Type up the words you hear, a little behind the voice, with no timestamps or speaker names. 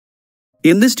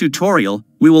In this tutorial,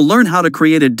 we will learn how to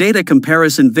create a data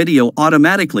comparison video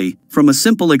automatically from a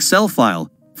simple Excel file.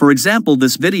 For example,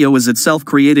 this video is itself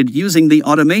created using the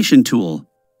automation tool.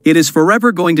 It is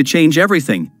forever going to change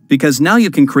everything, because now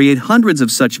you can create hundreds of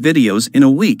such videos in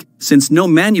a week, since no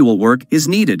manual work is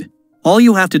needed. All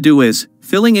you have to do is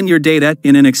filling in your data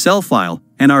in an Excel file,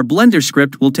 and our Blender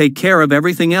script will take care of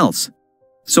everything else.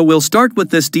 So we'll start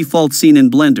with this default scene in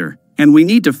Blender, and we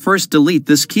need to first delete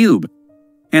this cube.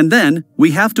 And then,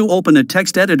 we have to open a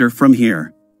text editor from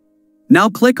here. Now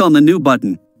click on the New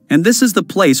button, and this is the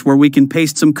place where we can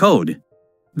paste some code.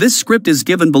 This script is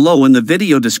given below in the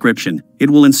video description. It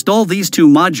will install these two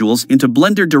modules into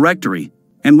Blender directory,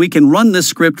 and we can run this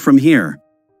script from here.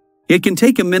 It can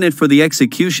take a minute for the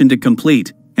execution to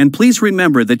complete, and please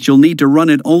remember that you'll need to run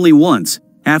it only once,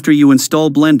 after you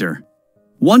install Blender.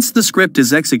 Once the script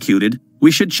is executed, we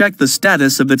should check the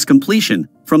status of its completion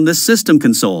from this system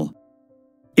console.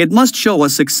 It must show a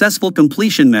successful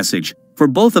completion message for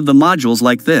both of the modules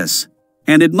like this.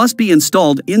 And it must be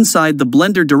installed inside the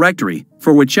Blender directory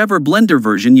for whichever Blender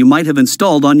version you might have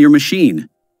installed on your machine.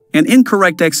 An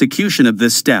incorrect execution of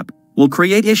this step will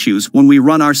create issues when we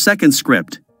run our second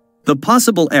script. The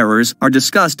possible errors are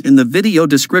discussed in the video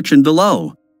description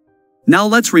below. Now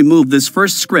let's remove this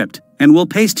first script, and we'll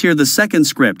paste here the second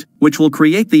script, which will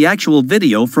create the actual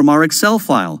video from our Excel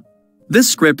file. This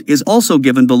script is also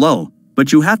given below,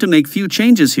 but you have to make few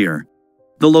changes here.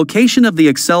 The location of the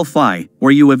Excel file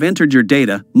where you have entered your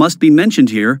data must be mentioned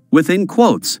here within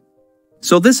quotes.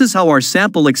 So this is how our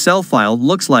sample Excel file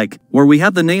looks like, where we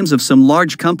have the names of some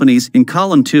large companies in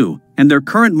column 2, and their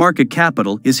current market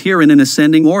capital is here in an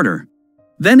ascending order.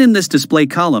 Then in this display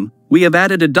column, we have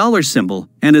added a dollar symbol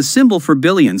and a symbol for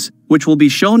billions, which will be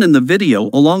shown in the video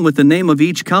along with the name of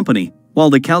each company, while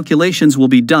the calculations will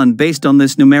be done based on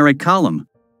this numeric column.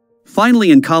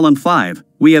 Finally, in column 5,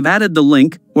 we have added the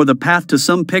link or the path to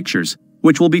some pictures,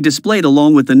 which will be displayed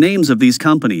along with the names of these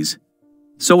companies.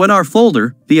 So in our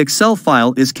folder, the Excel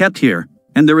file is kept here,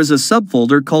 and there is a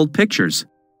subfolder called Pictures.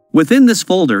 Within this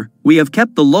folder, we have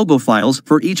kept the logo files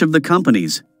for each of the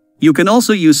companies. You can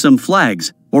also use some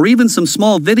flags, or even some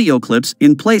small video clips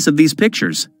in place of these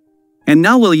pictures. And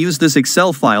now we'll use this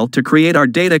Excel file to create our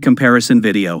data comparison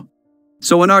video.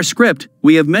 So in our script,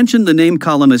 we have mentioned the name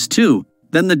column is 2,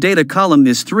 then the data column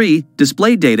is 3,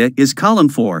 display data is column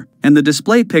 4, and the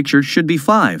display picture should be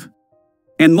 5.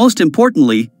 And most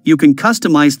importantly, you can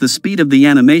customize the speed of the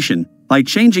animation by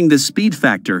changing the speed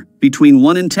factor between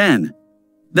 1 and 10.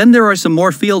 Then there are some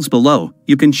more fields below.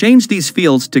 You can change these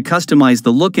fields to customize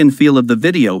the look and feel of the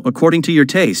video according to your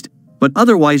taste, but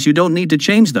otherwise you don't need to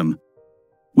change them.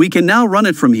 We can now run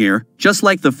it from here, just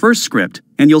like the first script,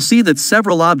 and you'll see that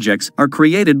several objects are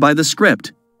created by the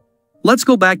script. Let's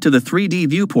go back to the 3D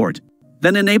viewport,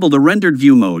 then enable the rendered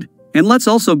view mode, and let's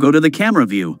also go to the camera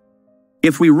view.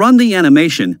 If we run the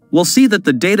animation, we'll see that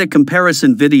the data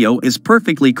comparison video is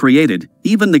perfectly created,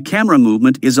 even the camera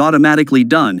movement is automatically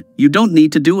done, you don't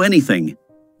need to do anything.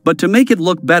 But to make it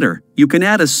look better, you can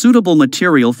add a suitable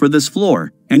material for this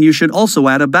floor, and you should also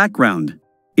add a background.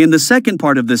 In the second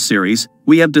part of this series,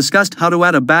 we have discussed how to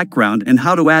add a background and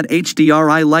how to add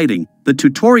HDRI lighting. The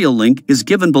tutorial link is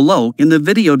given below in the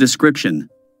video description.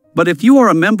 But if you are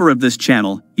a member of this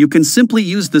channel, you can simply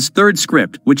use this third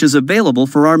script, which is available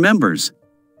for our members.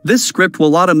 This script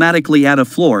will automatically add a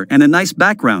floor and a nice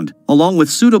background, along with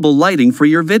suitable lighting for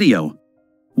your video.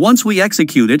 Once we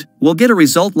execute it, we'll get a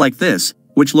result like this,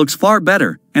 which looks far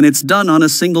better, and it's done on a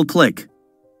single click.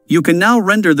 You can now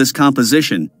render this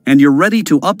composition, and you're ready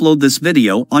to upload this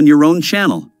video on your own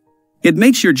channel. It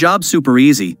makes your job super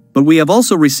easy, but we have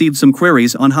also received some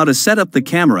queries on how to set up the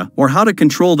camera or how to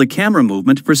control the camera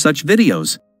movement for such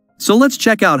videos. So let's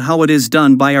check out how it is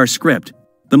done by our script.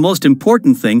 The most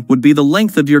important thing would be the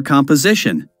length of your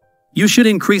composition. You should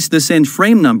increase this end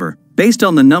frame number based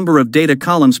on the number of data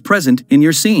columns present in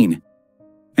your scene.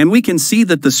 And we can see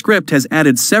that the script has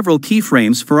added several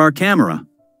keyframes for our camera.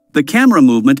 The camera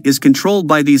movement is controlled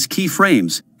by these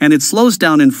keyframes, and it slows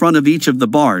down in front of each of the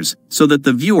bars so that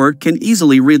the viewer can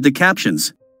easily read the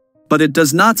captions. But it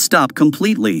does not stop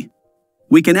completely.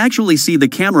 We can actually see the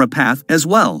camera path as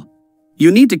well.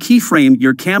 You need to keyframe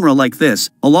your camera like this,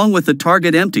 along with the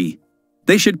target empty.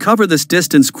 They should cover this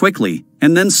distance quickly,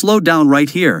 and then slow down right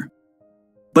here.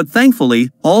 But thankfully,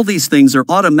 all these things are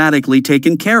automatically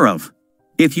taken care of.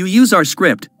 If you use our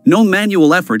script, no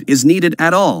manual effort is needed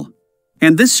at all.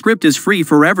 And this script is free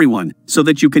for everyone, so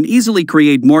that you can easily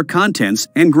create more contents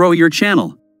and grow your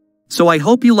channel. So I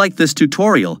hope you like this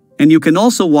tutorial, and you can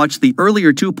also watch the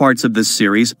earlier 2 parts of this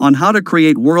series on how to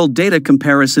create world data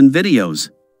comparison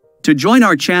videos. To join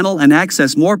our channel and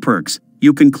access more perks,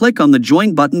 you can click on the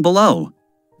join button below.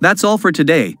 That's all for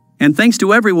today, and thanks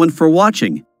to everyone for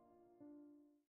watching.